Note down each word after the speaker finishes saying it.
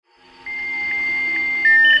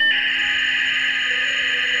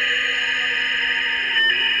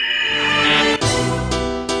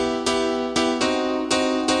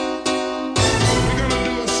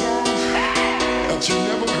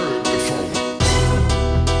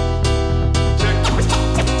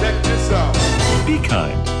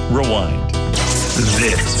Rewind.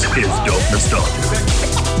 This is Dope Nostalgia.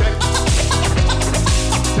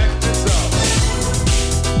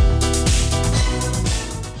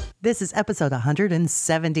 This is episode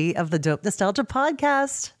 170 of the Dope Nostalgia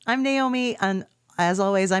podcast. I'm Naomi, and as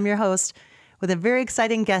always, I'm your host with a very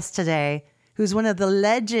exciting guest today who's one of the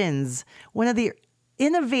legends, one of the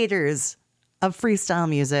innovators of freestyle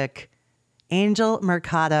music. Angel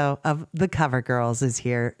Mercado of the Cover Girls is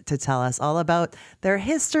here to tell us all about their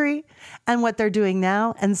history and what they're doing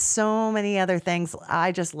now and so many other things.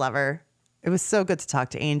 I just love her. It was so good to talk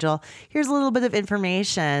to Angel. Here's a little bit of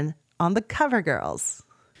information on the Cover Girls.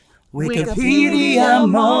 Wikipedia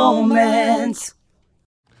moment.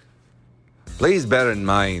 Please bear in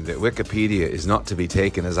mind that Wikipedia is not to be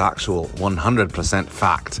taken as actual 100%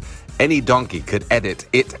 fact. Any donkey could edit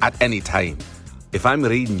it at any time. If I'm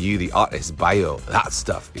reading you the artist's bio, that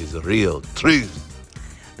stuff is real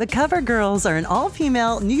truth. The Cover Girls are an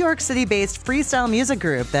all-female, New York City-based freestyle music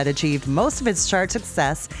group that achieved most of its chart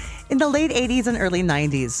success in the late 80s and early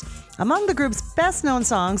 90s. Among the group's best-known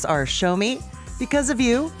songs are Show Me, Because of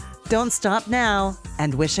You, Don't Stop Now,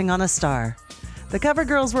 and Wishing on a Star. The Cover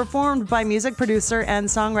Girls were formed by music producer and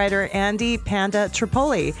songwriter Andy Panda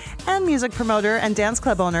Tripoli and music promoter and dance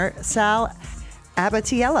club owner Sal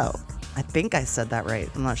Abatiello. I think I said that right.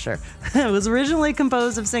 I'm not sure. It was originally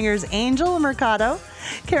composed of singers Angel Mercado,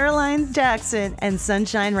 Caroline Jackson, and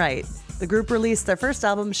Sunshine Wright. The group released their first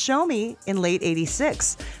album, Show Me, in late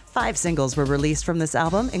 '86. 5 singles were released from this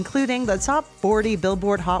album, including the top 40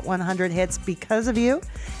 Billboard Hot 100 hits Because of You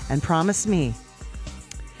and Promise Me.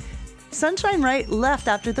 Sunshine Wright left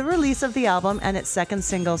after the release of the album and its second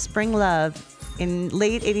single, Spring Love, in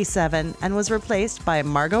late '87 and was replaced by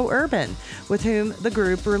Margot Urban, with whom the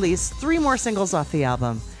group released 3 more singles off the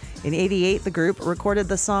album. In '88, the group recorded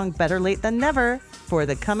the song Better Late Than Never for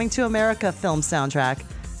the Coming to America film soundtrack,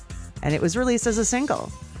 and it was released as a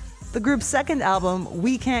single. The group's second album,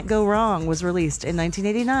 We Can't Go Wrong, was released in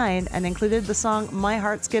 1989 and included the song My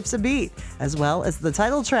Heart Skips a Beat, as well as the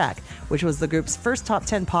title track, which was the group's first top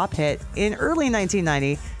 10 pop hit in early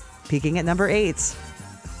 1990, peaking at number 8.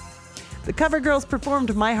 The Cover Girls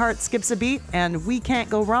performed My Heart Skips a Beat and We Can't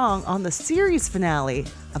Go Wrong on the series finale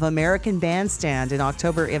of American Bandstand in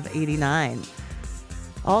October of '89.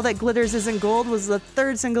 All That Glitters Isn't Gold was the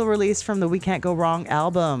third single released from the We Can't Go Wrong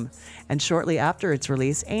album. And shortly after its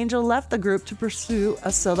release, Angel left the group to pursue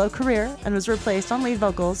a solo career and was replaced on lead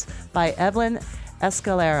vocals by Evelyn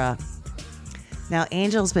Escalera. Now,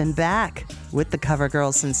 Angel's been back with the Cover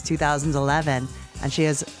Girls since 2011, and she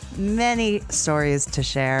has many stories to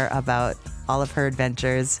share about all of her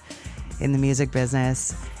adventures in the music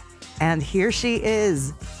business. And here she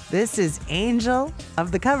is. This is Angel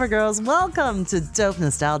of the Cover Girls. Welcome to Dope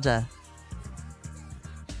Nostalgia.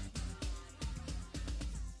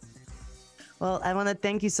 Well, I want to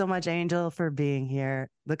thank you so much, Angel, for being here.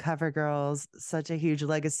 The Cover Girls, such a huge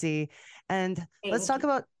legacy. And let's talk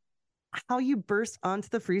about how you burst onto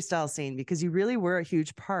the freestyle scene, because you really were a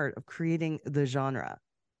huge part of creating the genre.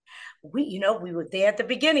 We were there at the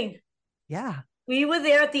beginning. Yeah. We were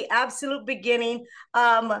there at the absolute beginning.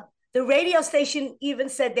 The radio station even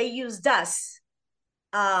said they used us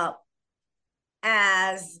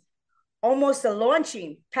as almost a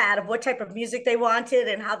launching pad of what type of music they wanted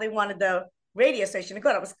and how they wanted the radio station to go.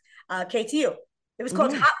 It was KTU. It was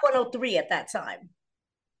called Hot 103 at that time.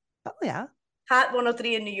 Oh, yeah. Hot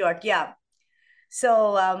 103 in New York, yeah.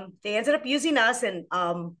 So they ended up using us, and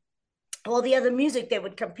all the other music they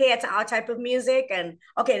would compare to our type of music, and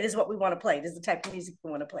okay, this is what we want to play. This is the type of music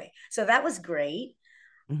we want to play. So that was great.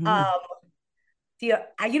 Mm-hmm. I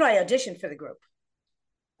auditioned for the group.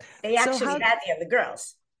 They actually had the other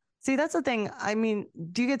girls. See, that's the thing. I mean,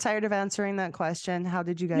 do you get tired of answering that question? How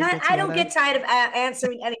did you guys get together? I don't get tired of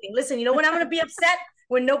answering anything. Listen, you know when I'm going to be upset?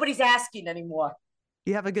 When nobody's asking anymore.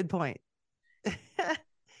 You have a good point.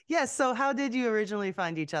 Yes. So how did you originally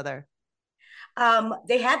find each other?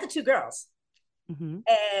 They had the 2 girls. Mm-hmm.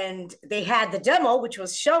 And they had the demo, which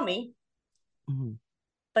was Show Me,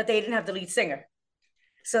 but they didn't have the lead singer.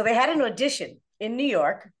 So they had an audition in New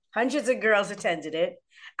York. Hundreds of girls attended it.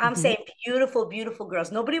 I'm saying beautiful, beautiful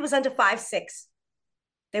girls. Nobody was under 5'6".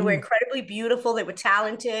 They were incredibly beautiful. They were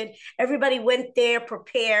talented. Everybody went there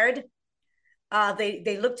prepared.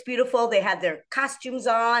 They looked beautiful. They had their costumes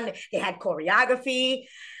on. They had choreography.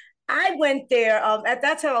 I went there. At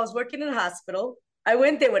that time, I was working in a hospital. I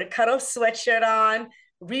went there with a cutoff sweatshirt on,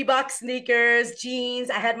 Reebok sneakers, jeans.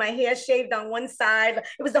 I had my hair shaved on one side.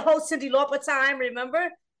 It was the whole Cyndi Lauper time, remember?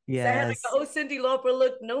 Yes. So I had like the whole Cyndi Lauper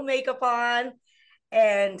look, no makeup on.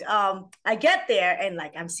 And I get there and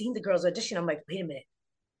like, I'm seeing the girls audition. I'm like, wait a minute.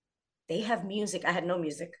 they have music. I had no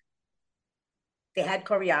music. They had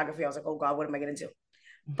choreography. I was like, oh God, what am I going to do?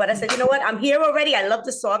 But I said, you know what? I'm here already. I love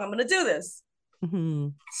the song. I'm going to do this. Mm-hmm.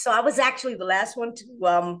 So I was actually the last one to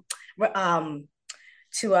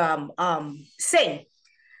sing.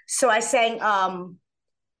 So I sang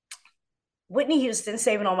Whitney Houston,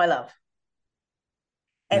 Saving All My Love.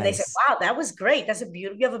 And nice. They said, wow, that was great. That's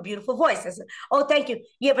you have a beautiful voice. I said, oh, thank you.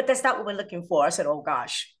 Yeah, but that's not what we're looking for. I said, oh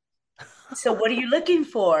gosh. So what are you looking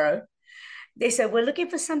for? They said, we're looking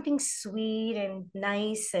for something sweet and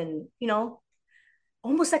nice and,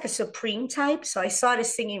 almost like a Supreme type. So I started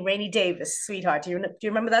singing Rainy Davis, Sweetheart. Do you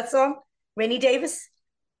remember that song? Rainy Davis?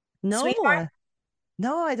 No. Sweetheart?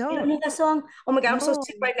 No, I don't. You don't know that song? Oh my God, I'm so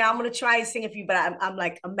sick right now. I'm going to try and sing it for you, but I'm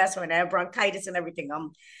like a mess right now. I have bronchitis and everything.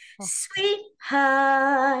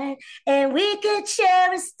 Sweetheart, and we could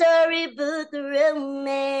share a storybook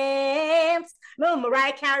romance. Remember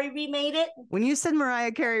Mariah Carey remade it? When you said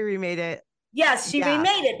Mariah Carey remade it. Yes, she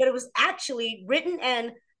remade it, but it was actually written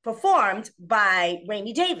and performed by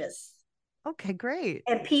Rainy Davis. Okay, great.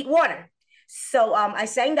 And Pete Warner. So I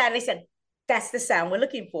sang that and they said, that's the sound we're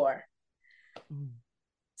looking for.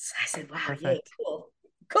 So I said, wow, perfect. Yeah,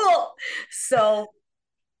 cool. So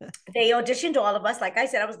they auditioned all of us. Like I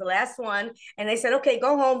said, I was the last one. And they said, okay,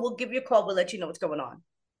 go home. We'll give you a call. We'll let you know what's going on.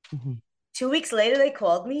 Mm-hmm. 2 weeks later, they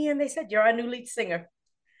called me and they said, you're our new lead singer.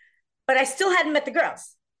 But I still hadn't met the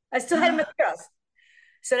girls.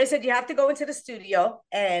 So they said, you have to go into the studio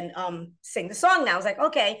and sing the song now. I was like,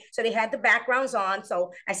 okay. So they had the backgrounds on.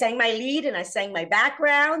 So I sang my lead and I sang my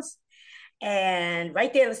backgrounds. And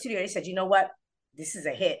right there in the studio, they said, you know what? This is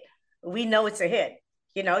a hit. We know it's a hit.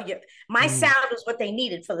 My sound was what they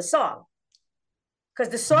needed for the song.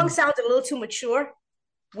 Because the song sounded a little too mature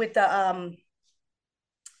with the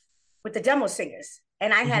demo singers.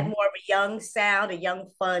 And I had more of a young sound, a young,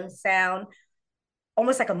 fun sound.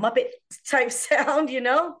 Almost like a Muppet type sound,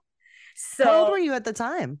 So how old were you at the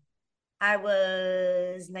time? I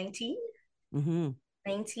was 19.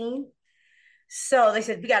 19. So they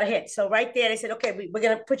said, we got a hit. So right there, they said, okay, we're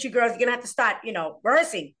going to put you girls, you're going to have to start,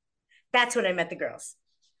 rehearsing. That's when I met the girls.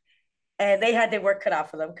 And they had their work cut out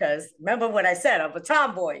for them because remember what I said, I'm a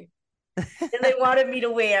tomboy. And they wanted me to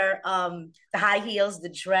wear the high heels, the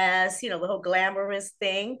dress, the whole glamorous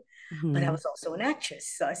thing. But I was also an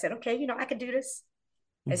actress. So I said, okay, I could do this.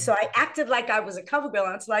 And so I acted like I was a cover girl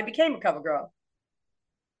until I became a cover girl.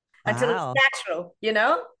 Until it was natural,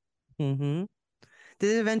 Mm-hmm.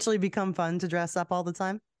 Did it eventually become fun to dress up all the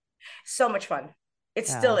time? So much fun. It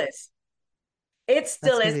still is. It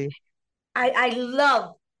still is. I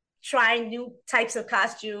love trying new types of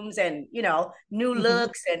costumes and, new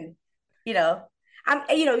looks and,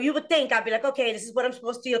 you would think I'd be like, okay, this is what I'm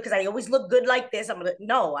supposed to do because I always look good like this.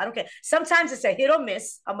 No, I don't care. Sometimes it's a hit or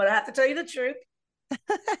miss. I'm going to have to tell you the truth.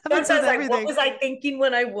 Sometimes like, what was I thinking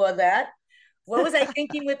when I wore that? What was I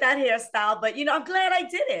thinking with that hairstyle? But, I'm glad I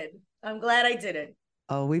did it.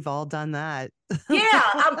 Oh, we've all done that.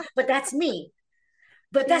 Yeah, but that's me.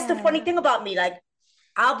 But that's the funny thing about me. Like,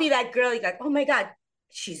 I'll be that girl. You're like, oh my God,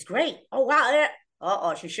 she's great. Oh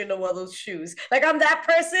wow. She shouldn't have worn those shoes. Like I'm that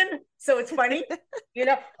person. So it's funny,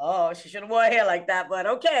 Oh, she shouldn't wear hair like that. But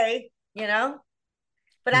okay,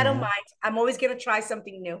 But I don't mind. I'm always gonna try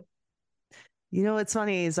something new. What's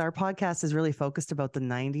funny is our podcast is really focused about the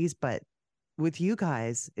 90s, but with you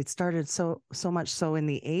guys, it started so much so in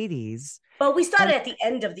the 80s. But we started at the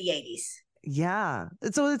end of the 80s. Yeah.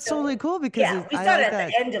 So it's totally cool because we started at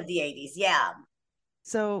the end of the 80s. Yeah.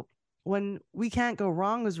 So when We Can't Go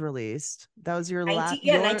Wrong was released, that was your last.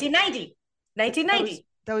 Yeah, 1990.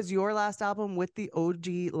 That was your last album with the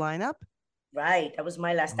OG lineup? Right. That was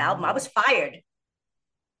my last album. I was fired.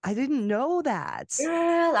 I didn't know that.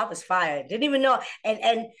 Girl, I was fired. Didn't even know.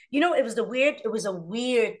 And it was so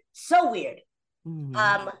weird.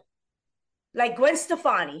 Mm-hmm. Like Gwen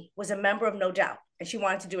Stefani was a member of No Doubt and she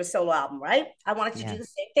wanted to do a solo album, right? I wanted to do the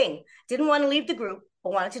same thing. Didn't want to leave the group,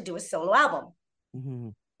 but wanted to do a solo album,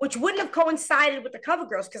 which wouldn't have coincided with the Cover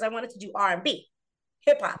Girls because I wanted to do R&B,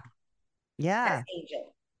 hip hop. Yeah. That's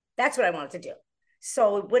Angel. That's what I wanted to do.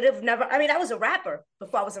 So it would have never, I was a rapper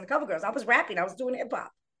before I was in the Cover Girls. I was rapping, I was doing hip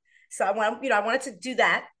hop. So I wanted to do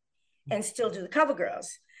that and still do the Cover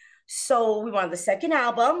Girls. So we wanted the second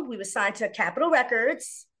album. We were signed to Capitol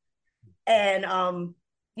Records and,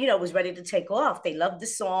 was ready to take off. They loved the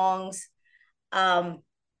songs. I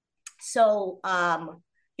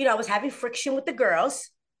was having friction with the girls.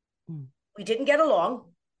 We didn't get along.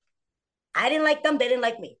 I didn't like them. They didn't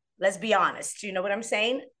like me. Let's be honest. You know what I'm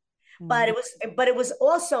saying? But it was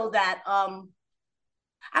also that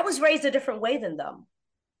I was raised a different way than them.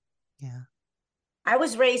 Yeah. I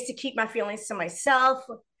was raised to keep my feelings to myself,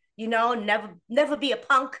 never be a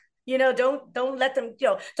punk. Don't let them,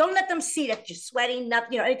 don't let them see that you're sweating,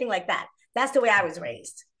 nothing, anything like that. That's the way I was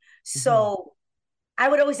raised. So I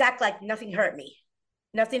would always act like nothing hurt me.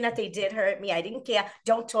 Nothing that they did hurt me. I didn't care.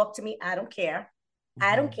 Don't talk to me. I don't care.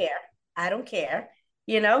 I don't care. I don't care.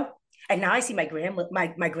 And now I see my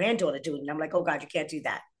granddaughter doing it. And I'm like, oh God, you can't do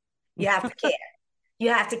that. You have to care. You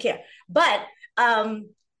have to care. But I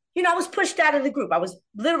was pushed out of the group. I was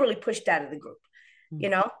literally pushed out of the group,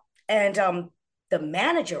 and the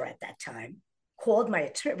manager at that time called my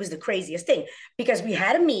attorney. It was the craziest thing because we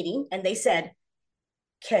had a meeting and they said,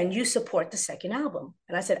 can you support the second album?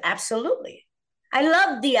 And I said, absolutely. I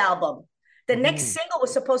loved the album. The next single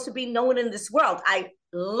was supposed to be No One in This World. I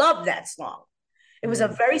love that song. It was a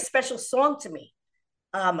very special song to me.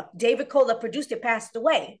 David Cole, that produced it, passed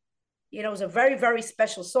away. It was a very, very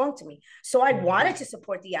special song to me. So I wanted to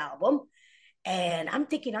support the album. And I'm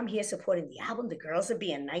thinking, I'm here supporting the album. The girls are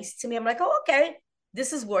being nice to me. I'm like, oh, okay,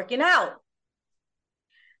 this is working out.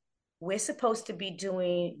 We're supposed to be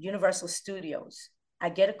doing Universal Studios. I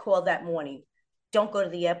get a call that morning. Don't go to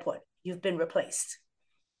the airport. You've been replaced.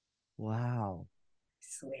 Wow. I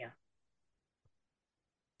swear.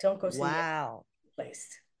 Don't go to the airport.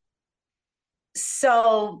 Replaced.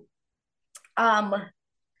 So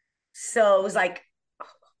it was like,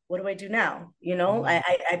 what do I do now?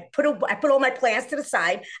 I put all my plans to the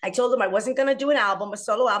side. I told them I wasn't going to do a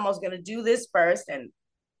solo album. I was going to do this first.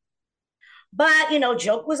 But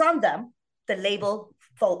joke was on them. The label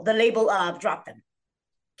dropped them.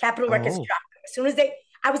 Capitol Records dropped them. As soon as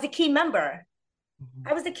I was the key member.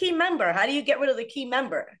 I was the key member. How do you get rid of the key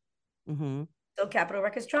member? So Capitol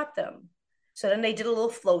Records dropped them. So then they did a little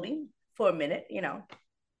floating for a minute,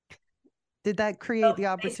 Did that create the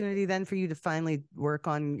opportunity then for you to finally work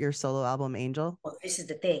on your solo album, Angel? Well, this is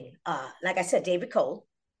the thing. Like I said, David Cole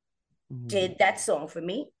did that song for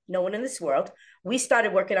me, No One in This World. We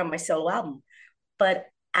started working on my solo album, but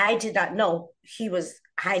I did not know he was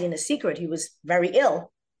hiding a secret. He was very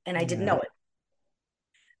ill, and I didn't know it.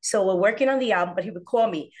 So we're working on the album, but he would call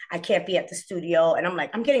me. I can't be at the studio. And I'm like,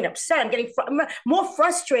 I'm getting upset. I'm more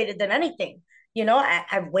frustrated than anything.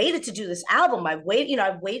 I've waited to do this album. I've waited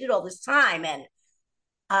all this time.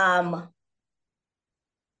 And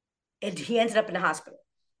he ended up in the hospital.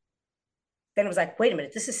 Then it was like, wait a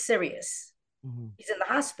minute, this is serious. He's in the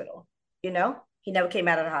hospital, He never came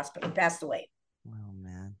out of the hospital. He passed away. Oh,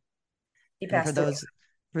 man. He passed away.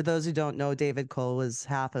 For those who don't know, David Cole was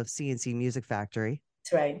half of CNC Music Factory.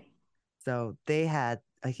 That's right. So they had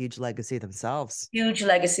a huge legacy themselves. Huge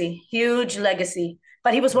legacy.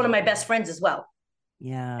 But he was one of my best friends as well.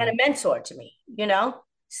 Yeah. And a mentor to me,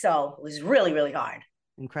 So it was really, really hard.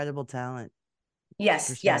 Incredible talent.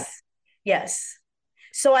 Yes, sure. yes.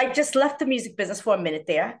 So I just left the music business for a minute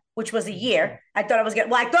there, which was a year. I thought it was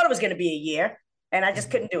going to be a year, and I just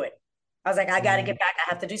couldn't do it. I was like, I got to get back. I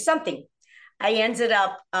have to do something. I ended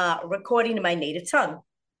up recording in my native tongue,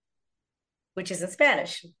 which is in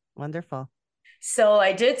Spanish. Wonderful. So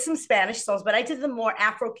I did some Spanish songs, but I did the more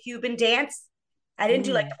Afro-Cuban dance. I didn't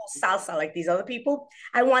do like the whole salsa like these other people.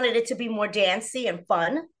 I wanted it to be more dancey and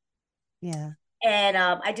fun. Yeah. And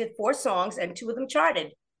I did 4 songs, and 2 of them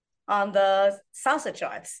charted on the salsa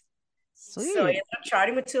charts. Sweet. So I ended up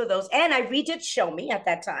charting with 2 of those. And I redid Show Me at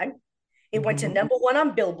that time. It went to #1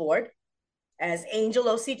 on Billboard as Angel.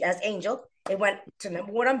 It went to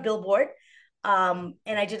 #1 on Billboard. And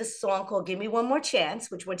I did a song called Give Me One More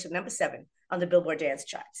Chance, which went to #7 on the Billboard dance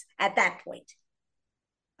charts at that point.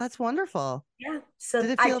 That's wonderful. Yeah. So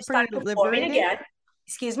did it feel pretty liberating again.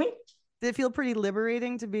 Excuse me? Did it feel pretty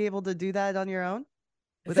liberating to be able to do that on your own?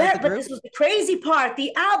 But this was the crazy part.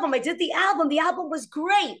 The album, I did the album. The album was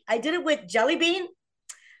great. I did it with Jelly Bean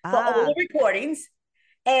for all the recordings.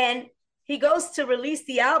 And he goes to release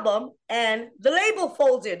the album and the label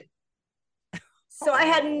folded. So I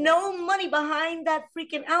had no money behind that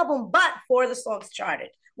freaking album, but 4 of the songs charted,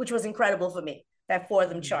 which was incredible for me, that 4 of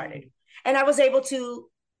them charted. And I was able to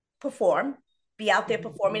perform, be out there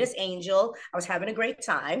performing as Angel. I was having a great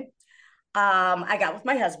time. I got with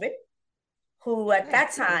my husband, who at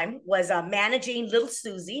that time was managing Little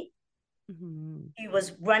Susie. He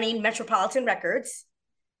was running Metropolitan Records.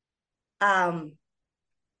 And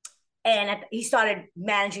he started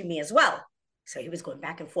managing me as well. So he was going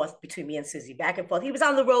back and forth between me and Susie, back and forth. He was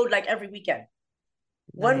on the road like every weekend.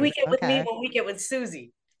 One weekend with me, one weekend with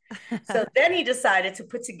Susie. So then he decided to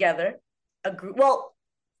put together a group. Well,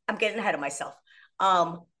 I'm getting ahead of myself.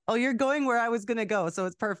 You're going where I was going to go, so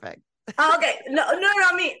it's perfect. Okay. No.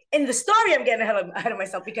 I mean, in the story, I'm getting ahead of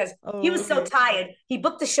myself because he was so tired. He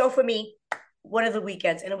booked the show for me one of the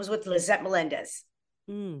weekends, and it was with Lizette Melendez.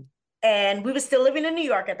 and we were still living in New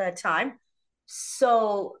York at that time.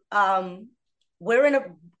 So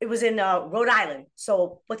it was in Rhode Island.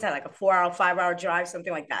 So what's that, like a 4-hour, 5-hour drive,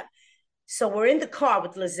 something like that. So we're in the car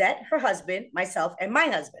with Lizette, her husband, myself, and my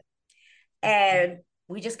husband. And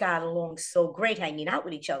we just got along so great hanging out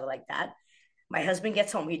with each other like that. My husband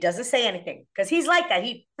gets home. He doesn't say anything because he's like that.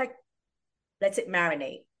 He like, lets it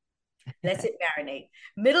marinate. Lets it marinate.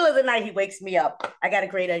 Middle of the night, he wakes me up. I got a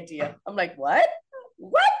great idea. I'm like, what?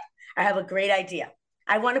 What? I have a great idea.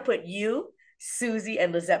 I want to put you, Susie,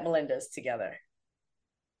 and Lizette Melendez together.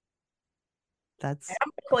 That's I'm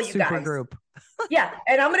gonna call you super guys. group. Yeah,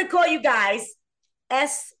 and I'm going to call you guys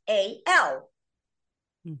SAL.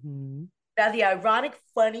 Mm-hmm. Now, the ironic,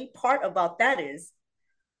 funny part about that is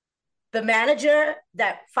the manager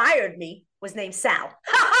that fired me was named Sal.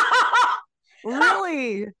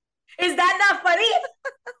 Really? Is that not funny?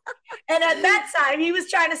 And at that time, he was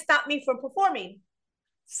trying to stop me from performing.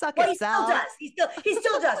 Suck Well, it, he Sal. still does. He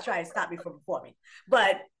still does try to stop me from performing.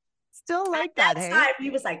 But Still like at that, that hey? time, he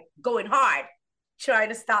was like going hard, trying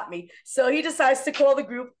to stop me. So he decides to call the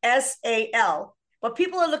group SAL. But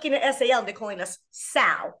people are looking at SAL and they're calling us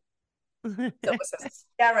Sal. So it was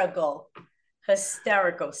hysterical.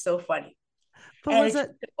 Hysterical. So funny. But And was it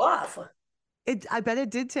took off. I bet it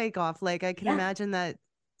did take off. Like, I can imagine that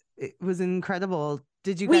it was incredible.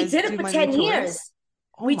 Did you We guys did do it for many 10 tours? years.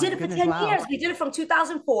 Oh, We my did it for goodness, 10 wow. years. We did it from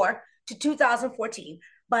 2004 to 2014.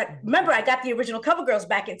 But remember, I got the original Cover Girls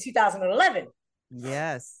back in 2011.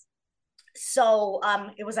 Yes. So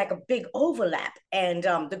it was like a big overlap. And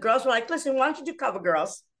the girls were like, listen, why don't you do Cover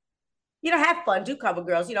Girls? You know, have fun, do Cover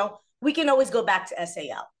Girls. You know, we can always go back to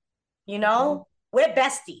SAL. You know, we're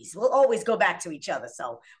besties. We'll always go back to each other.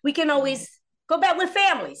 So we can always go back with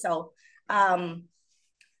family. So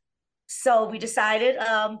we decided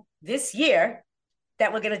this year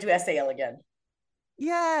that we're going to do SAL again.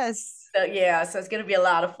 Yes. So yeah, so it's going to be a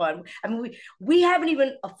lot of fun. I mean, we haven't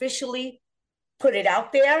even officially put it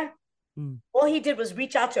out there. All he did was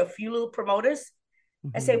reach out to a few little promoters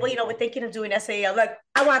and say, well, you know, we're thinking of doing SAL. Like,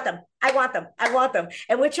 I want them. I want them. I want them.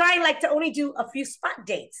 And we're trying like to only do a few spot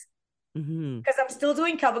dates. Because I'm still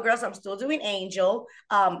doing Cover Girls. I'm still doing Angel.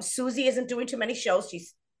 Susie isn't doing too many shows.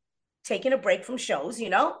 She's taking a break from shows, you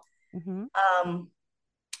know.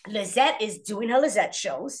 Lizette is doing her Lizette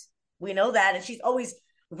shows. We know that. And she's always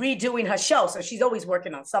redoing her show. So she's always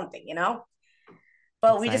working on something, you know.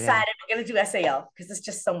 But we decided we're going to do SAL because it's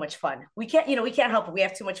just so much fun. We can't help it. We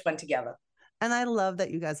have too much fun together. And I love that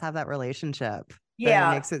you guys have that relationship. Yeah.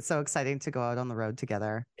 That makes it so exciting to go out on the road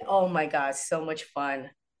together. Oh my God. So much fun.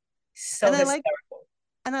 So hysterical.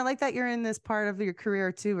 I like that you're in this part of your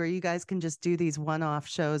career too, where you guys can just do these one-off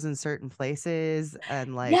shows in certain places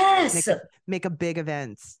and like make a big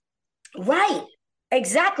event. Right.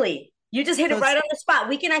 Exactly. You just hit it right on the spot.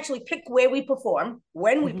 We can actually pick where we perform,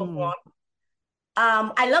 when we perform.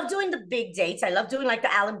 I love doing the big dates. I love doing like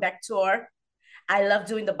the Alan Beck tour. I love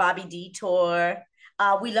doing the Bobby D tour.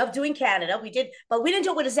 We love doing Canada. We did, but we didn't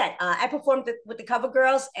do it with Lizette. I performed with the Cover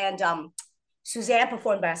Girls and Suzanne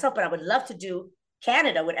performed by herself, but I would love to do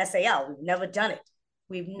Canada with SAL. We've never done it.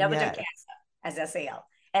 We've never done Canada as SAL.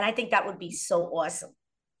 And I think that would be so awesome.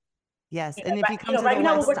 Yes. You and know, if you come to right the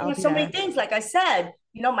now West, we're working on so many things. Like I said,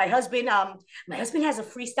 you know, my husband has a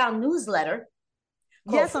freestyle newsletter.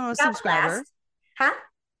 Yes, I'm a subscriber. Blast. Huh?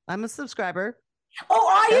 I'm a subscriber.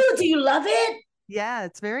 Oh, are you? Do you love it? Yeah,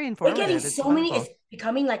 it's very informative. We're getting so many. It's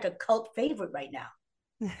becoming like a cult favorite right now.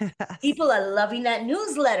 Yes. People are loving that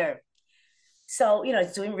newsletter. So, you know,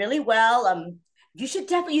 it's doing really well. You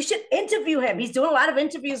should interview him. He's doing a lot of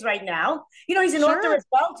interviews right now. You know, he's an author as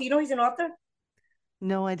well. Do you know he's an author?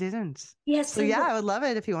 No, I didn't. Yes. So yeah, I would love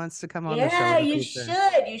it if he wants to come on the show. Yeah,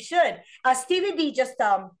 you should. Stevie B just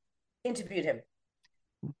interviewed him.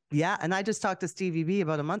 Yeah, and I just talked to Stevie B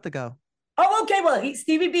about a month ago. Oh, okay. Well,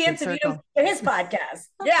 Stevie B interviewed him for his podcast.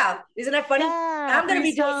 Yeah, isn't that funny? Yeah, I'm going to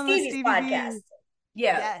be doing Stevie's podcast.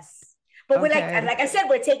 Yeah. Yes. But we're like I said,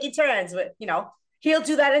 we're taking turns. But you know, he'll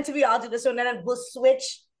do that interview, I'll do this one, and then we'll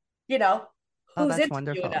switch. You know, who's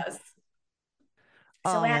interviewing us.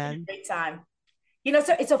 So we're having a great time. You know,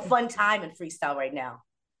 so it's a fun time in freestyle right now.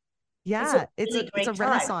 Yeah, it's a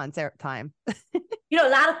renaissance time. You know, a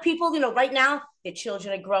lot of people, you know, right now, their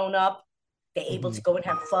children are grown up. They're able to go and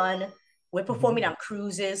have fun. We're performing on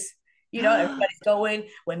cruises. You know, everybody's going.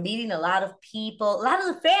 We're meeting a lot of people. A lot of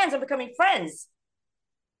the fans are becoming friends.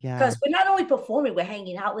 Yeah. Because we're not only performing, we're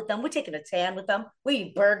hanging out with them. We're taking a tan with them. We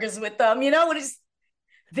eat burgers with them. You know, we're just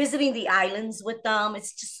visiting the islands with them.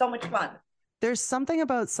 It's just so much fun. There's something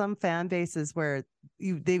about some fan bases where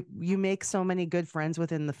you make so many good friends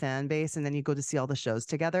within the fan base, and then you go to see all the shows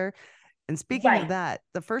together. And speaking of that,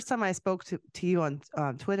 the first time I spoke to you on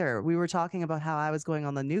Twitter, we were talking about how I was going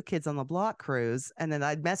on the New Kids on the Block cruise, and then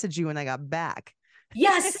I'd message you when I got back.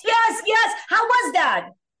 Yes. How was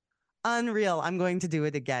that? Unreal. I'm going to do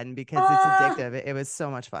it again because it's addictive. It was so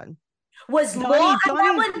much fun. Was Law on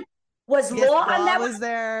that one? Was Law on that one? Was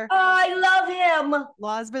there. Oh, I love him.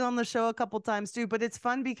 Law's been on the show a couple times too, but it's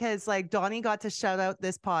fun because like Donnie got to shout out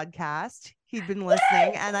this podcast. He'd been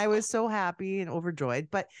listening and I was so happy and overjoyed.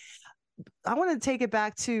 But I want to take it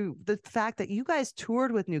back to the fact that you guys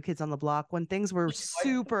toured with New Kids on the Block when things were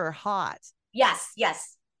super hot. Yes.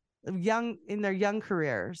 Young in their young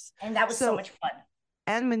careers. And that was so much fun.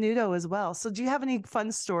 And Menudo as well. So do you have any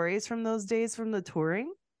fun stories from those days from the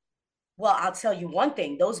touring? Well, I'll tell you one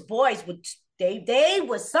thing. Those boys they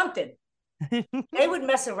was something. They would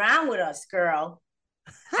mess around with us, girl.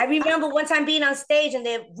 I remember one time being on stage and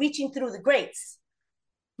they're reaching through the grates,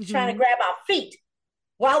 trying to grab our feet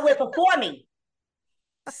while we're performing.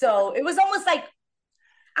 So it was almost like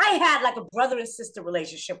I had like a brother and sister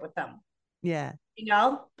relationship with them. Yeah. You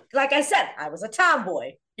know, like I said, I was a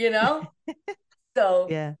tomboy, you know? So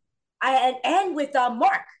yeah. And with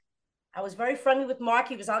Mark. I was very friendly with Mark.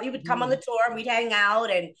 He would come on the tour and we'd hang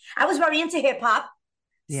out, and I was very into hip hop.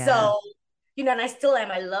 Yeah. So, you know, and I still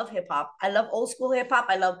am. I love hip hop. I love old school hip hop.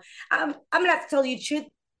 I'm gonna have to tell you the truth.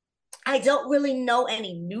 I don't really know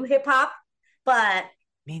any new hip hop, but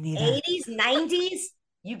me neither. 80s, 90s,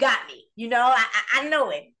 you got me. You know, I know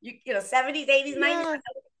it. You know, 70s, 80s, 90s,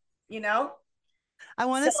 you know? I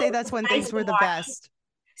want to say that's when things were the best.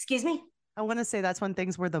 Excuse me? I want to say that's when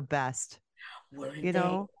things were the best. You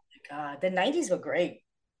know? The 90s were great.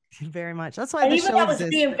 Very much. That's why even I was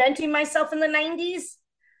reinventing myself in the 90s.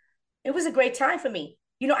 It was a great time for me.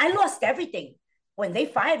 You know, I lost everything. When they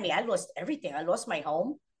fired me, I lost everything. I lost my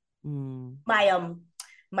home. My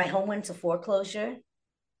home went to foreclosure.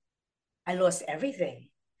 I lost everything.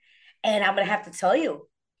 And I'm gonna have to tell you,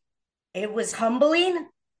 it was humbling,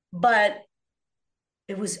 but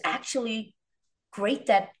it was actually great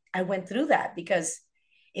that I went through that because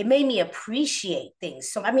it made me appreciate things.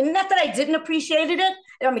 So, I mean, not that I didn't appreciate it.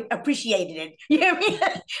 Appreciated it. You hear me?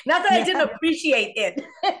 Not that I didn't appreciate it.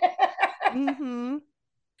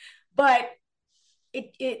 But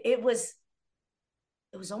it was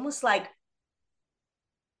almost like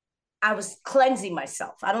I was cleansing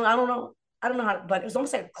myself. I don't know how, but it was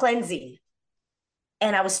almost like a cleansing.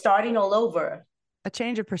 And I was starting all over. A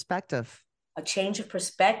change of perspective.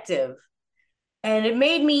 And it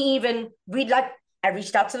made me even I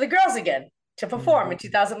reached out to the girls again to perform in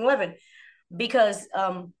 2011 because,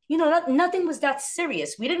 you know, nothing was that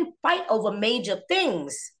serious. We didn't fight over major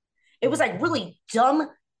things. It was like really dumb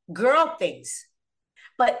girl things.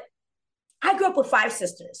 But I grew up with 5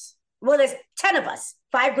 sisters. Well, there's 10 of us,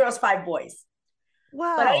 5 girls, 5 boys.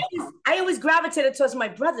 Wow. But I always gravitated towards my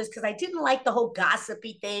brothers because I didn't like the whole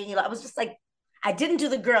gossipy thing. You know, I was just like, I didn't do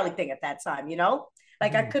the girly thing at that time, you know?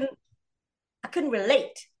 Like I couldn't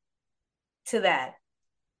relate to that.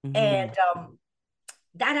 And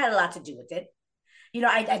that had a lot to do with it. You know,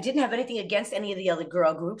 I didn't have anything against any of the other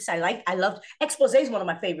girl groups. I loved Exposé is one of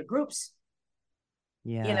my favorite groups.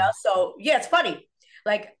 Yeah. You know, so yeah, it's funny.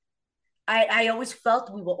 Like I always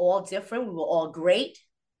felt we were all different. We were all great.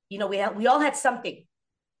 You know, we all had something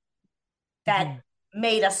that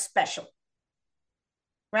made us special.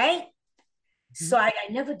 Right? So I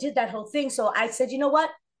never did that whole thing. So I said, you know what?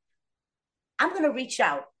 I'm going to reach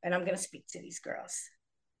out and I'm going to speak to these girls.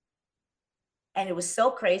 And it was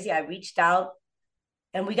so crazy. I reached out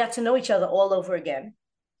and we got to know each other all over again.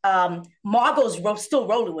 Margot's still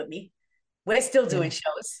rolling with me. We're still doing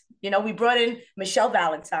shows. You know, we brought in Michelle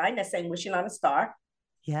Valentine that sang Wishing on a Star.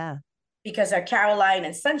 Yeah. Because our Caroline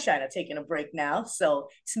and Sunshine are taking a break now. So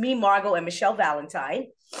it's me, Margot, and Michelle Valentine.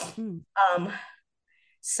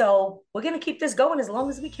 So we're going to keep this going as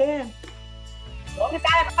long as we can. As long as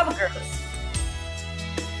I have other girls.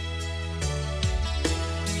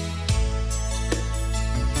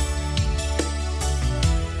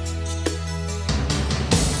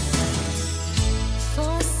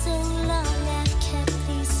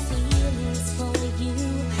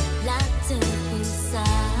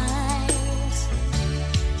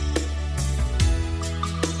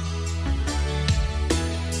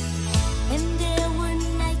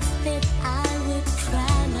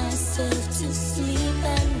 To sleep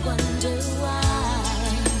and wonder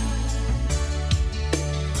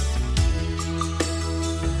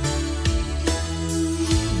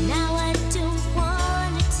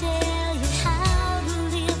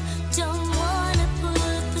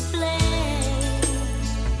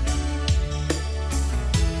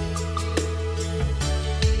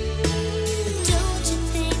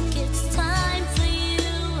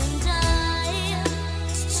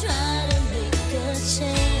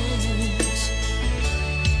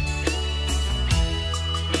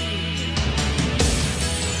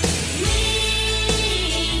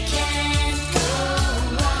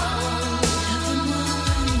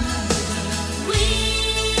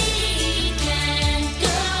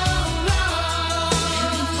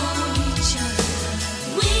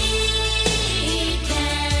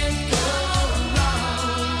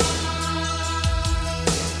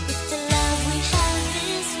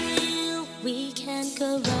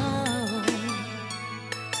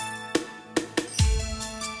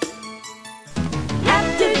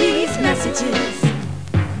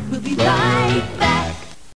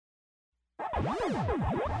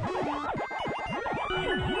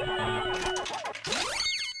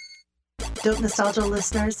Dope Nostalgia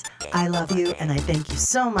listeners, I love you and I thank you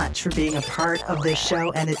so much for being a part of this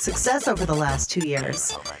show and its success over the last 2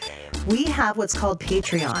 years. We have what's called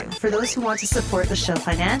Patreon for those who want to support the show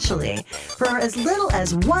financially. For as little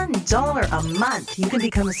as $1 a month, you can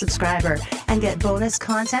become a subscriber and get bonus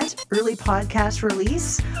content, early podcast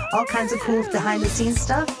release, all kinds of cool behind-the-scenes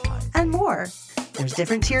stuff, and more. There's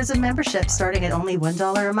different tiers of membership starting at only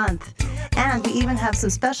 $1 a month. And we even have some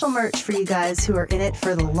special merch for you guys who are in it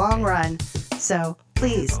for the long run. So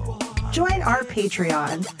please join our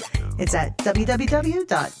Patreon. It's at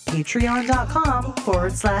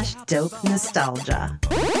www.patreon.com/dope nostalgia.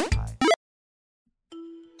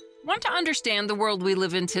 Want to understand the world we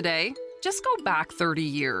live in today? Just go back 30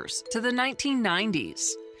 years to the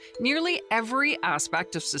 1990s. Nearly every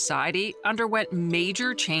aspect of society underwent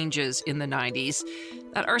major changes in the 90s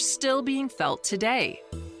that are still being felt today.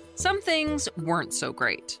 Some things weren't so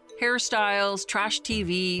great. Hairstyles, trash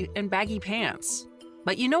TV, and baggy pants.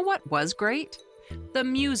 But you know what was great? The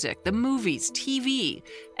music, the movies, TV,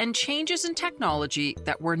 and changes in technology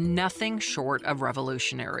that were nothing short of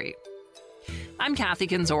revolutionary. I'm Kathy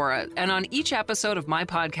Kinzora, and on each episode of my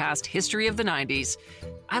podcast, History of the 90s,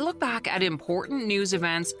 I look back at important news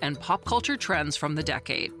events and pop culture trends from the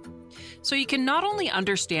decade. So you can not only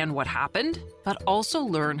understand what happened, but also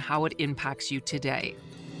learn how it impacts you today.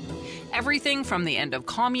 Everything from the end of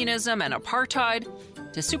communism and apartheid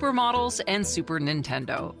to supermodels and Super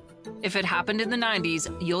Nintendo. If it happened in the 90s,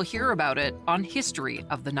 you'll hear about it on History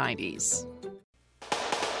of the 90s.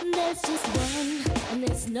 There's just one, and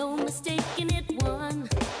there's no mistaking it one.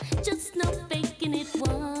 Just no faking it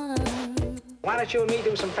one. Why don't you and me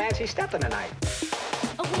do some fancy stuffing tonight?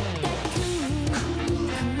 Oh, with that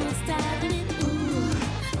cool style in it,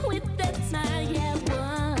 ooh. With that smile, yeah,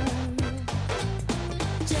 one.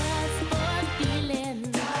 Just for the feeling,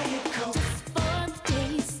 Diet Coke. Just for the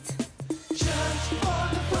taste, just for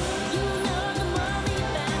the fun. You know the more we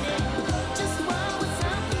find it, just one with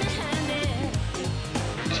something behind it.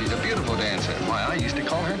 She's a beautiful dancer. Why, I used to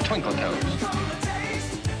call her Twinkle Toes.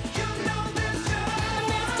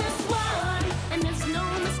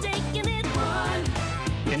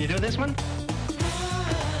 Can you do this one?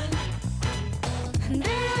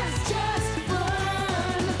 There's just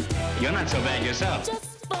one. You're not so bad yourself.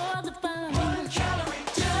 Just for the fun. 1 calorie,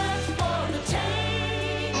 just for the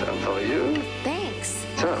taste. Some for you, Thanks.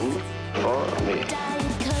 some for me.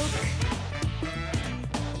 Diet Coke.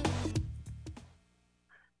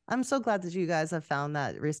 I'm so glad that you guys have found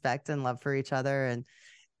that respect and love for each other,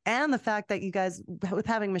 and the fact that you guys, with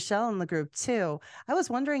having Michelle in the group too. I was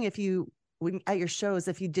wondering if you, at your shows,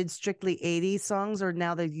 if you did strictly 80s songs, or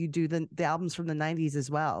now that you do the albums from the 90s as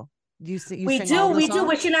well. We do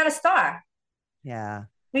Wishing on a Star. Yeah.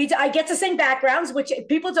 I get to sing backgrounds, which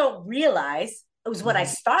people don't realize it was what I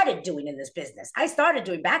started doing in this business. I started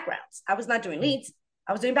doing backgrounds. I was not doing leads.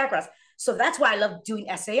 I was doing backgrounds. So that's why I love doing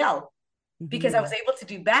SAL, because I was able to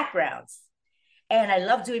do backgrounds. And I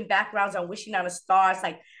love doing backgrounds on Wishing on a Star. It's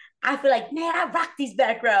like, I feel like, man, I rock these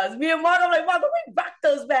backgrounds. Me and Margo, we rock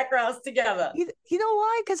those backgrounds together. You know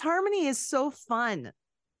why? Because harmony is so fun.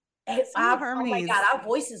 Oh my God, our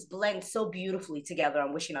voices blend so beautifully together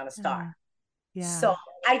on Wishing on a Star. Yeah. So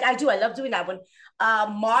I do. I love doing that one.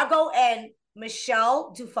 Margo and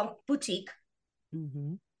Michelle do Funk Boutique.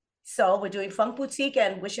 Mm-hmm. So we're doing Funk Boutique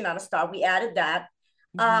and Wishing on a Star. We added that.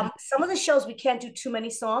 Some of the shows, we can't do too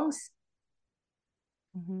many songs.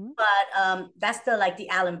 But that's the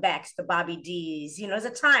Alan Becks, the Bobby D's, there's a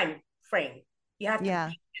time frame. You have to be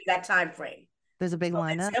in that time frame. There's a big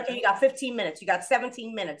lineup. Okay, you got 15 minutes, you got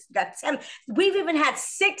 17 minutes, you got 10. We've even had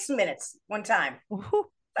 6 minutes one time. Ooh.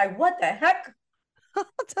 Like, what the heck? What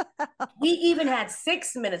the hell? We even had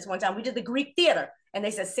 6 minutes one time. We did the Greek theater and they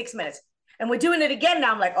said 6 minutes. And we're doing it again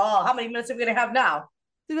now. I'm like, oh, how many minutes are we going to have now?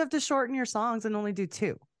 You have to shorten your songs and only do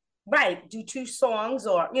 2. Right. Do 2 songs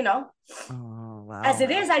or, Oh, wow. As it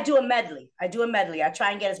is, I do a medley. I try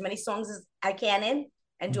and get as many songs as I can in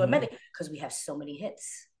and do a medley because we have so many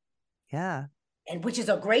hits. Yeah. And which is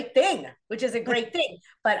a great thing,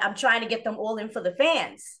 But I'm trying to get them all in for the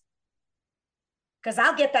fans. Because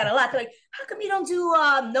I'll get that a lot. They're like, how come you don't do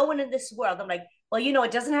No One in This World? I'm like, well,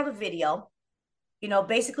 it doesn't have a video.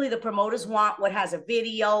 Basically the promoters want what has a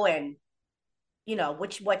video and,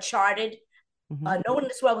 what charted. No One in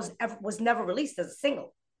This World was never released as a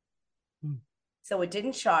single. So it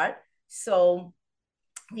didn't chart. So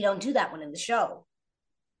we don't do that one in the show.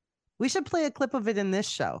 We should play a clip of it in this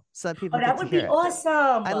show so that people Oh, get that to would be hear it.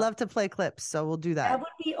 awesome. I love to play clips, so we'll do That that. would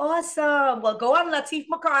be awesome. Well, go on Latif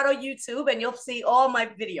Mercado YouTube and you'll see all my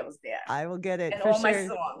videos there. I will get it And for all my sure.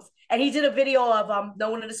 songs. And he did a video of No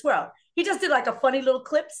One in This World. He just did like a funny little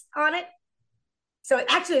clips on it. So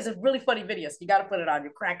actually it's a really funny video. So you got to put it on. You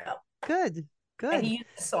crack up. Good. And he used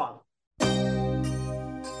the song.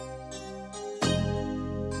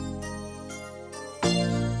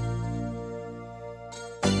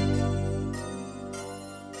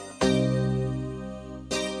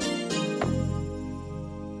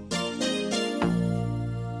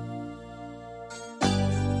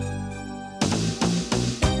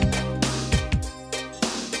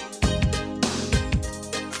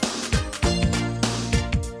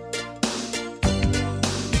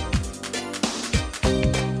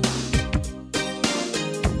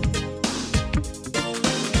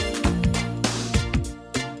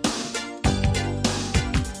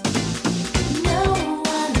 No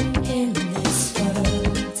one in this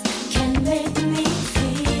world can make me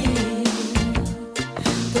feel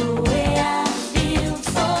the way I feel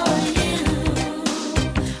for you.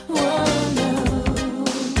 Whoa, no,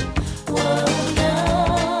 whoa, no,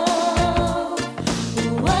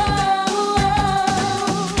 whoa.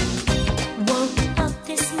 Woke up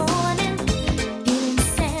this morning feeling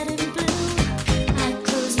sad and blue. I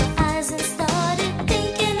closed my eyes and started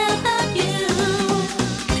thinking about you.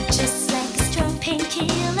 Just like a strong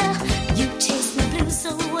painkiller, you chase my blues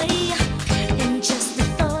away. And just the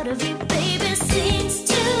thought of you, baby, seems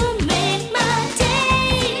to make my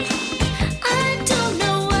day. I don't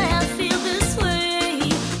know why I feel this way,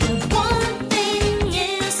 but one thing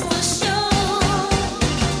is for sure,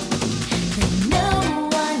 that no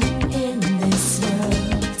one in this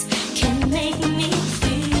world can make me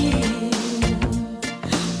feel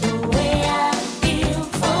the way I feel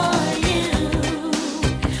for you.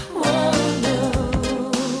 Whoa, no,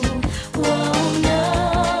 whoa, no,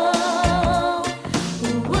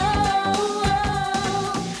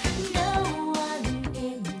 no one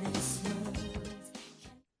in this world.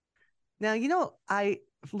 Now, I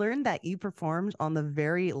learned that you performed on the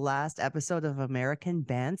very last episode of American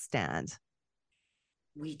Bandstand.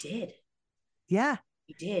 We did. Yeah,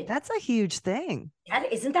 We did. that's a huge thing.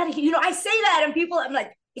 Isn't that, I say that and people, I'm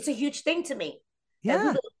like, it's a huge thing to me. And we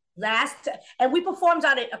Yeah. did the last, and we performed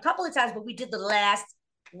on it a couple of times, but we did the last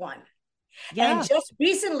one. Yeah. And just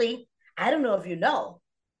recently, I don't know if you know,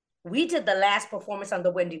 we did the last performance on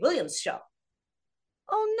the Wendy Williams show.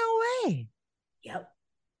 Oh, no way. Yep.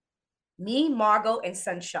 Me, Margot, and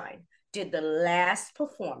Sunshine did the last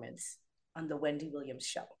performance on the Wendy Williams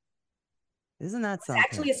show. Isn't that It's something?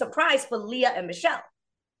 actually a surprise for Leah and Michelle.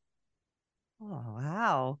 Oh,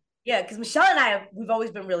 wow. Yeah, because Michelle and I, we've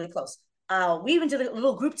always been really close. We even did a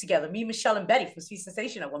little group together, me, Michelle, and Betty from Sweet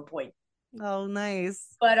Sensation at one point. Oh,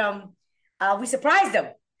 nice. But we surprised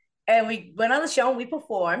them. And we went on the show and we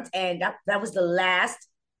performed. And that was the last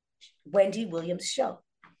Wendy Williams show.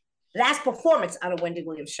 Last performance on a Wendy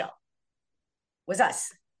Williams show was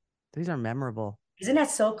us. These are memorable. Isn't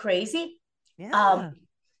that so crazy? Yeah.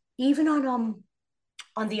 Even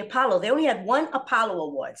on the Apollo, they only had one Apollo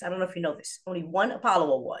Awards. I don't know if you know this. Only one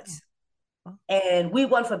Apollo Awards. Oh. And we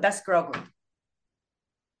won for Best Girl Group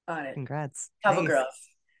on it. Congrats. Cover Nice. Girls.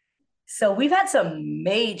 So we've had some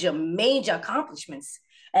major, major accomplishments.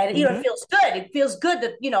 And, it feels good. It feels good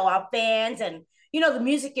that, our fans and, the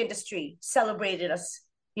music industry celebrated us,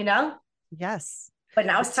 Yes. But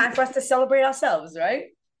now it's time for us to celebrate ourselves, right?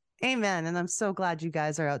 Amen. And I'm so glad you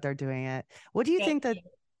guys are out there doing it. What do you think that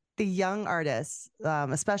the young artists,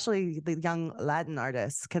 especially the young Latin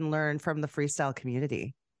artists, can learn from the freestyle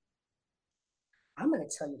community? I'm going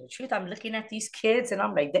to tell you the truth. I'm looking at these kids and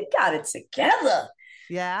I'm like, they got it together.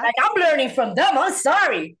 Yeah. Like, I'm learning from them. I'm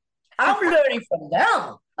sorry. I'm learning from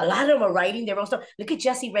them. A lot of them are writing their own stuff. Look at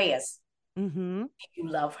Jessie Reyes. Mm-hmm. You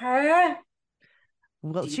love her?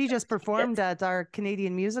 Well, she just performed at our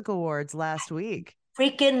Canadian Music Awards last week.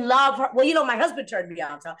 Freaking love her. Well, my husband turned me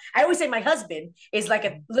on to her. I always say my husband is like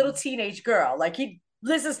a little teenage girl. Like, he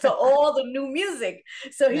listens to all the new music.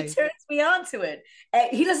 So he Nice. turns me on to it. And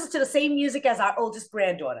he listens to the same music as our oldest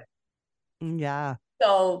granddaughter. Yeah.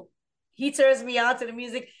 So he turns me on to the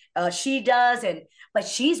music. She does. But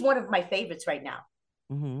she's one of my favorites right now.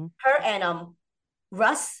 Mm-hmm. Her and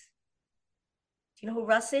Russ. Do you know who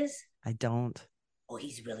Russ is? I don't. Oh,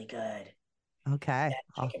 he's really good. Okay.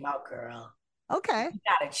 Check him out, girl. Okay. You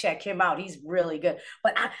gotta check him out. He's really good.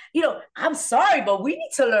 But I'm sorry, but we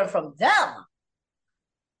need to learn from them.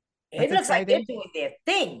 It That's looks like they're exciting. doing their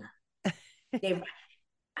thing.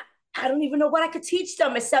 I don't even know what I could teach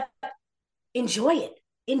them except enjoy it.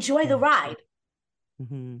 Enjoy the ride.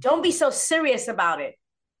 Don't be so serious about it.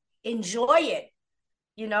 Enjoy it.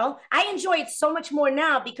 You know, I enjoy it so much more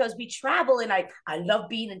now because we travel and I love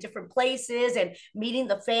being in different places and meeting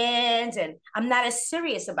the fans, and I'm not as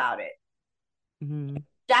serious about it.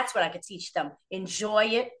 That's what I could teach them. Enjoy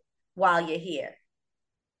it while you're here.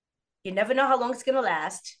 You never know how long it's going to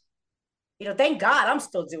last. You know, thank God I'm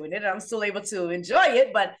still doing it. I'm still able to enjoy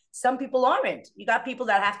it, but some people aren't. You got people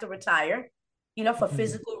that have to retire, you know, for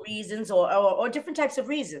physical reasons or different types of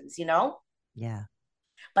reasons, you know? Yeah.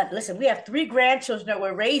 But listen, we have 3 grandchildren that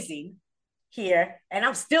we're raising here, and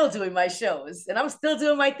I'm still doing my shows, and I'm still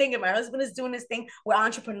doing my thing, and my husband is doing his thing. We're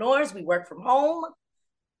entrepreneurs. We work from home.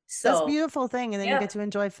 So that's a beautiful thing. And then yeah. you get to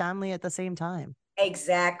enjoy family at the same time.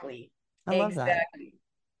 Exactly. I love that. Exactly.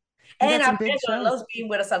 You And got some our big granddaughter shows. loves being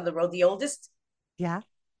with us on the road, the oldest. Yeah.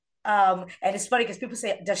 And it's funny because people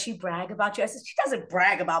say, does she brag about you? I said, she doesn't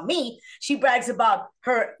brag about me. She brags about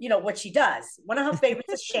her, you know, what she does. One of her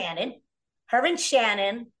favorites is Shannon. Her and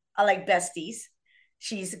Shannon are like besties.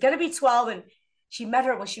 She's going to be 12, and she met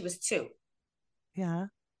her when she was 2. Yeah.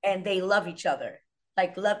 And they love each other.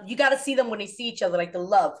 Like, love. You got to see them when they see each other, like the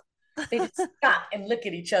love. They just stop and look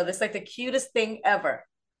at each other. It's like the cutest thing ever.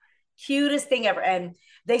 Cutest thing ever. And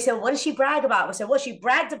they said, what does she brag about? I said, well, she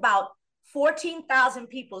bragged about 14,000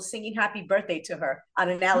 people singing happy birthday to her on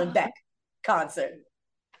an Alan Beck concert.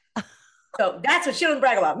 So that's what she don't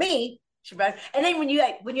brag about me. She brags. And then when you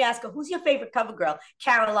ask her, who's your favorite cover girl?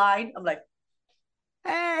 Caroline. I'm like,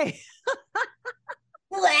 hey,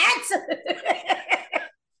 what?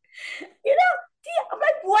 You know, I'm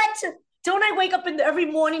like, what? Don't I wake up every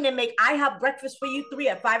morning and make I have breakfast for you 3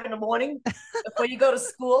 at 5 in the morning before you go to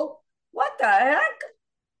school? What the heck?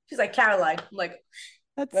 She's like, Caroline. I'm like,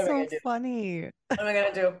 that's so funny. What am I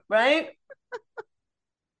gonna do? Right?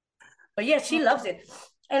 But yeah, she loves it.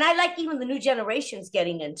 And I like even the new generations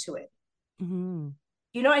getting into it. You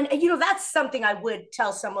know, and you know, that's something I would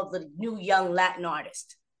tell some of the new young Latin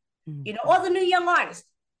artists, you know, all the new young artists.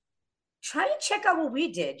 Try to check out what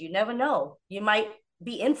we did. You never know. You might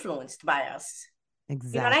be influenced by us.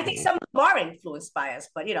 Exactly. You know, and I think some of them are influenced by us,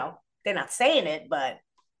 but you know, they're not saying it, but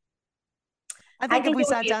I think if we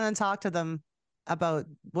sat down and talked to them about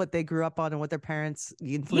what they grew up on and what their parents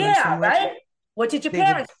influenced them with, right? What did your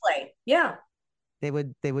parents play? Yeah. They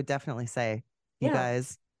would definitely say, you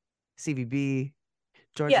guys, CVB,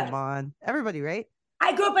 George Lamont, everybody, right?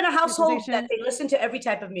 I grew up in a household that they listened to every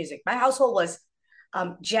type of music. My household was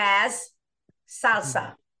jazz,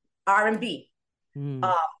 salsa, R&B,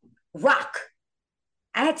 rock.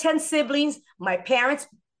 I had 10 siblings. My parents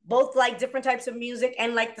both liked different types of music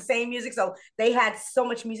and like the same music. So they had so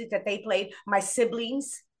much music that they played. My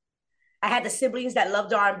siblings, I had the siblings that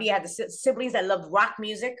loved R&B. I had the siblings that loved rock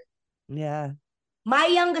music. Yeah. My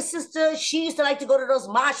younger sister, she used to like to go to those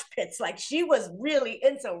mosh pits. Like she was really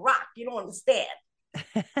into rock. You don't understand.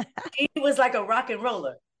 She was like a rock and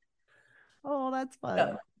roller. Oh, that's fun.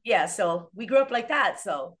 So, yeah, so we grew up like that.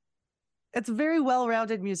 So it's a very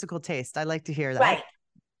well-rounded musical taste. I like to hear that.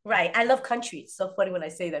 Right. I love country. It's so funny when I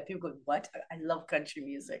say that. People go, what? I love country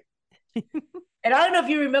music. And I don't know if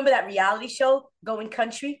you remember that reality show, Going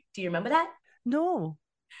Country. Do you remember that? No.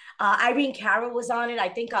 Irene Cara was on it. I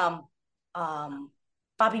think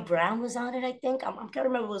Bobby Brown was on it, I think. I can't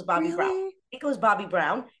remember if it was Bobby Brown. I think it was Bobby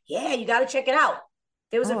Brown. Yeah, you got to check it out.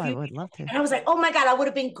 There was a few. I would love to. And I was like, oh my God, I would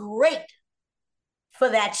have been great for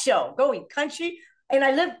that show, Going Country. And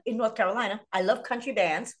I live in North Carolina. I love country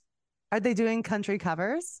bands. Are they doing country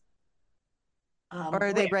covers? Or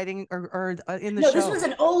are they writing or in the show? No, this was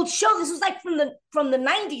an old show. This was like from the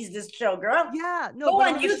 90s, this show, girl. Yeah. No, go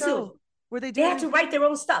on YouTube. Show, were they had to write their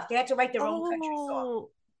own stuff. They had to write their own country song.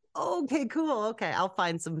 Okay, cool. Okay, I'll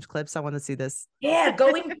find some clips. I want to see this. Yeah,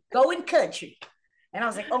 going country. And I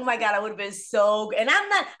was like, oh my God, I would have been so good. And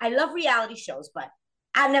I love reality shows, but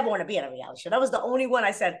I never want to be on a reality show. That was the only one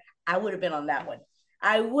I said I would have been on that one.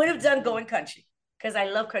 I would have done Going Country because I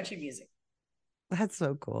love country music. That's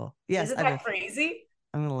so cool. Yes. Isn't that crazy?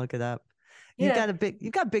 I'm gonna look it up. Yeah.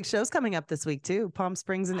 You've got big shows coming up this week too. Palm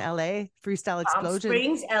Springs in LA, Freestyle Explosion.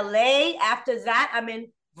 Palm Springs, LA. After that, I'm in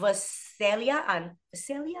Visalia. Is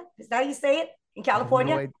that how you say it? In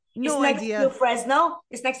California? No idea. Next to Fresno.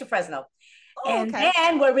 It's next to Fresno. And okay.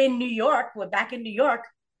 then we're in New York. We're back in New York.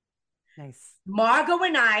 Nice. Margot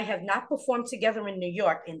and I have not performed together in New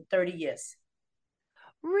York in 30 years.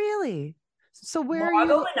 Really? So where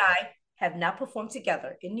Margot are you? and I have not performed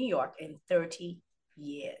together in New York in 30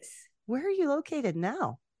 years. Where are you located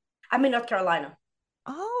now? I'm in North Carolina.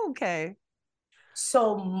 Oh, okay.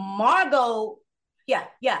 So Margot, yeah,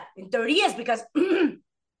 in 30 years, because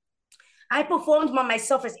I performed by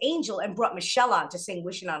myself as Angel and brought Michelle on to sing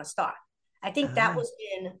Wishing on a Star. I think that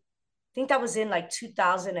was in like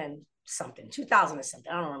 2000 and something, 2000 or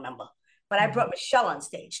something. I don't remember. But I brought Michelle on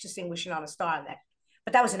stage to sing Wishing on a Star on that.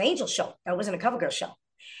 But that was an Angel show. That wasn't a cover girl show.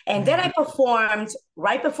 And then I performed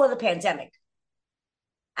right before the pandemic.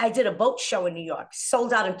 I did a boat show in New York,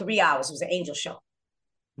 sold out in 3 hours. It was an Angel show.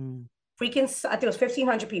 Freaking, I think it was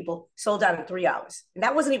 1,500 people, sold out in 3 hours. And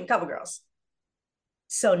that wasn't even cover girls.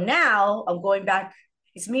 So now I'm going back.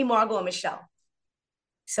 It's me, Margot, and Michelle.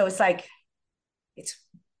 So it's like,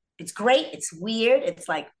 it's great. It's weird. It's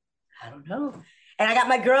like, I don't know. And I got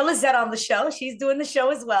my girl Lizette on the show. She's doing the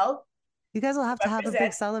show as well. You guys will have to have a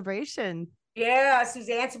big celebration. Yeah,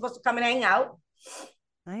 Suzanne's supposed to come and hang out.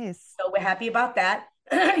 Nice. So we're happy about that.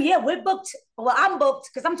 Yeah, we're booked. Well, I'm booked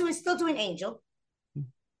because I'm still doing Angel.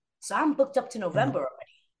 So I'm booked up to November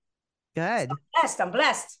already. Good. So I'm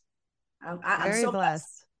blessed. I'm Very so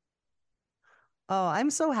blessed. Oh,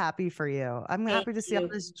 I'm so happy for you. I'm happy to see all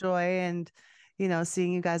this joy and, you know,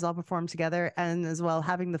 seeing you guys all perform together and as well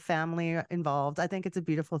having the family involved. I think it's a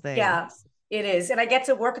beautiful thing. Yeah, it is. And I get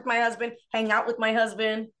to work with my husband, hang out with my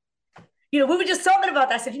husband. You know, we were just talking about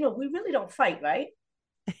that. I said, you know, we really don't fight, right?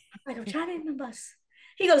 Like, I'm trying to remember us.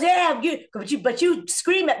 He goes, yeah, but you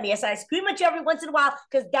scream at me. I said, I scream at you every once in a while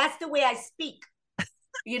because that's the way I speak.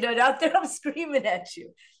 You know, not that I'm screaming at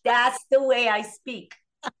you. That's the way I speak.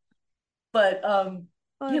 But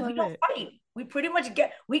we don't fight. We pretty much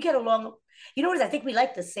get along. You know what it is? I think we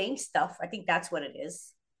like the same stuff. I think that's what it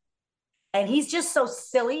is. And he's just so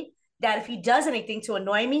silly that if he does anything to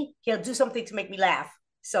annoy me, he'll do something to make me laugh.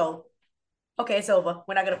 So, okay, it's over.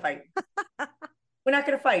 We're not going to fight. We're not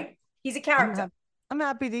going to fight. He's a character. I'm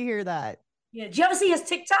happy to hear that. Yeah. Did you ever see his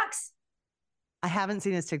TikToks? I haven't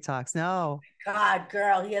seen his TikToks. No. Oh God,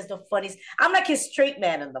 girl, he has the funniest. I'm like his straight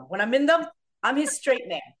man in them. When I'm in them, I'm his straight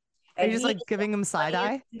man. Are you just like giving him side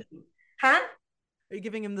eye? Huh? Are you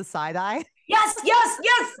giving him the side eye? Yes.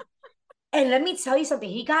 And let me tell you something.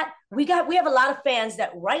 We have a lot of fans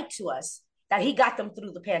that write to us that he got them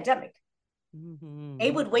through the pandemic. They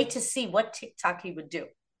would wait to see what TikTok he would do.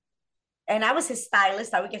 And I was his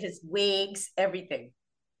stylist. I would get his wigs, everything.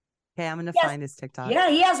 Okay, I'm gonna find his TikTok. Yeah,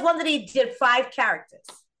 he has one that he did 5 characters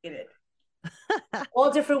in it.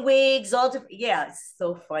 All different wigs, all different. Yeah, it's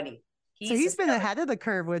so funny. So he's been ahead of the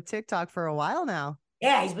curve with TikTok for a while now.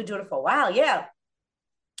 Yeah, he's been doing it for a while. Yeah.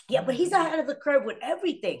 Yeah, but he's ahead of the curve with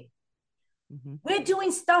everything. We're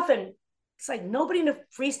doing stuff and it's like nobody in the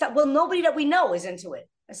freestyle, well, nobody that we know is into it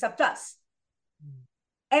except us.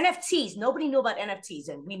 NFTs, nobody knew about NFTs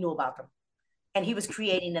and we knew about them. And he was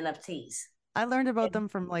creating NFTs. I learned about them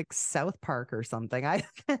from like South Park or something.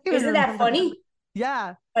 Isn't that funny?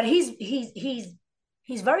 Yeah. But he's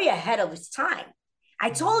very ahead of his time. I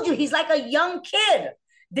told you, he's like a young kid.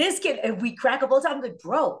 This kid, and we crack up all the time. I'm like,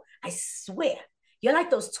 bro, I swear, you're like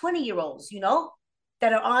those 20-year-olds, you know,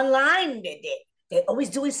 that are online. They're always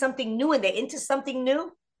doing something new and they're into something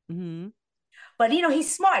new. But, you know,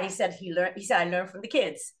 he's smart. He said, I learned from the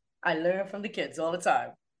kids. I learn from the kids all the time.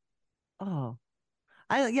 Oh,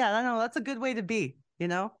 I know. That's a good way to be, you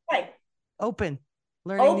know? Right. Open,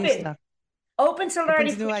 learning new stuff. Open to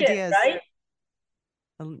learning new kids, ideas, right?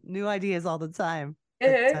 New ideas all the time.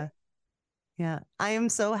 But, yeah, I am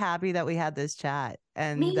so happy that we had this chat.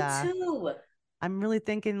 And me too. I'm really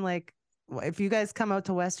thinking like, if you guys come out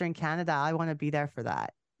to Western Canada, I want to be there for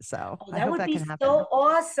that. So I that hope would that be can happen. so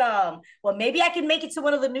awesome. Well, maybe I can make it to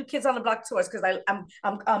one of the New Kids on the Block tours because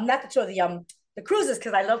I'm not the tour, the cruises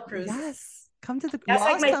because I love cruises. Yes, come to the That's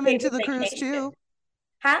Law's like coming to the vacation. cruise too.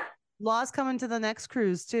 Huh? Law's coming to the next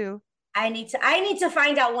cruise too. I need to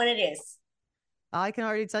find out when it is. I can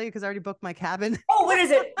already tell you because I already booked my cabin. Oh, when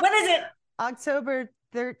is it? When is it? October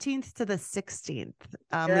 13th to the 16th.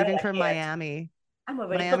 Girl, Leaving from Miami. I'm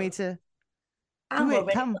already booked.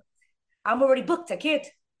 I'm already booked. I can't.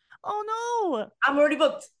 Oh no! I'm already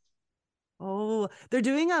booked. Oh, they're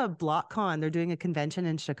doing a BlockCon. They're doing a convention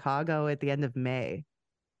in Chicago at the end of May.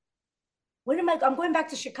 I'm going back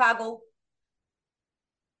to Chicago.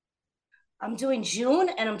 I'm doing June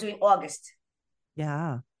and I'm doing August.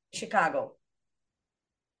 Yeah. Chicago.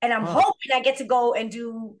 And I'm hoping I get to go and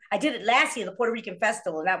I did it last year, the Puerto Rican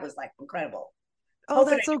Festival, and that was like incredible. Oh,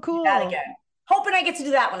 that's so cool. Hoping I get to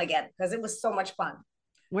do that one again because it was so much fun.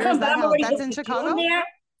 Where is that held? That's in Chicago?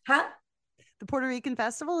 Huh? The Puerto Rican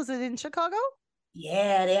Festival, is it in Chicago?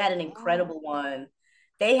 Yeah, they had an incredible one.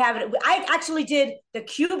 They have it. I actually did the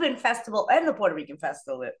Cuban festival and the Puerto Rican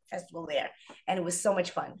festival there, and it was so much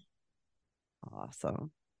fun. Awesome.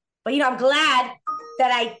 But, you know, I'm glad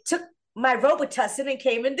that I took my Robitussin and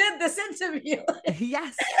came and did this interview.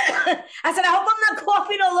 Yes. I said, I hope I'm not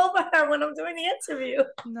coughing all over her when I'm doing the interview.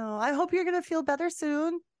 No, I hope you're going to feel better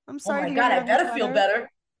soon. I'm Oh sorry. my to God, hear I you better have feel better.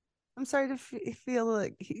 better. I'm sorry to feel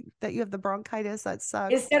like that you have the bronchitis. That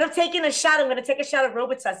sucks. Instead of taking a shot, I'm going to take a shot of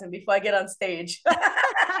Robitussin before I get on stage.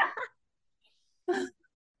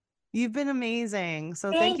 You've been amazing.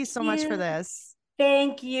 So thank you so much for this.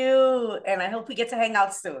 Thank you. And I hope we get to hang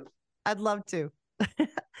out soon. I'd love to.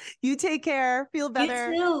 You take care. Feel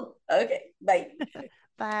better. You too. Okay. Bye.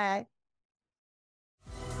 Bye.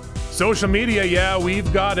 Social media, yeah,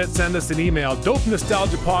 we've got it. Send us an email,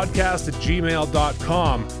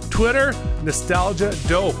 dopenostalgiapodcast@gmail.com. Twitter, Nostalgia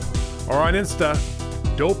Dope. Or on Insta,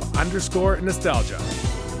 dope_nostalgia.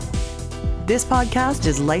 This podcast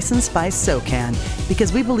is licensed by SOCAN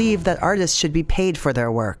because we believe that artists should be paid for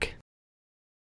their work.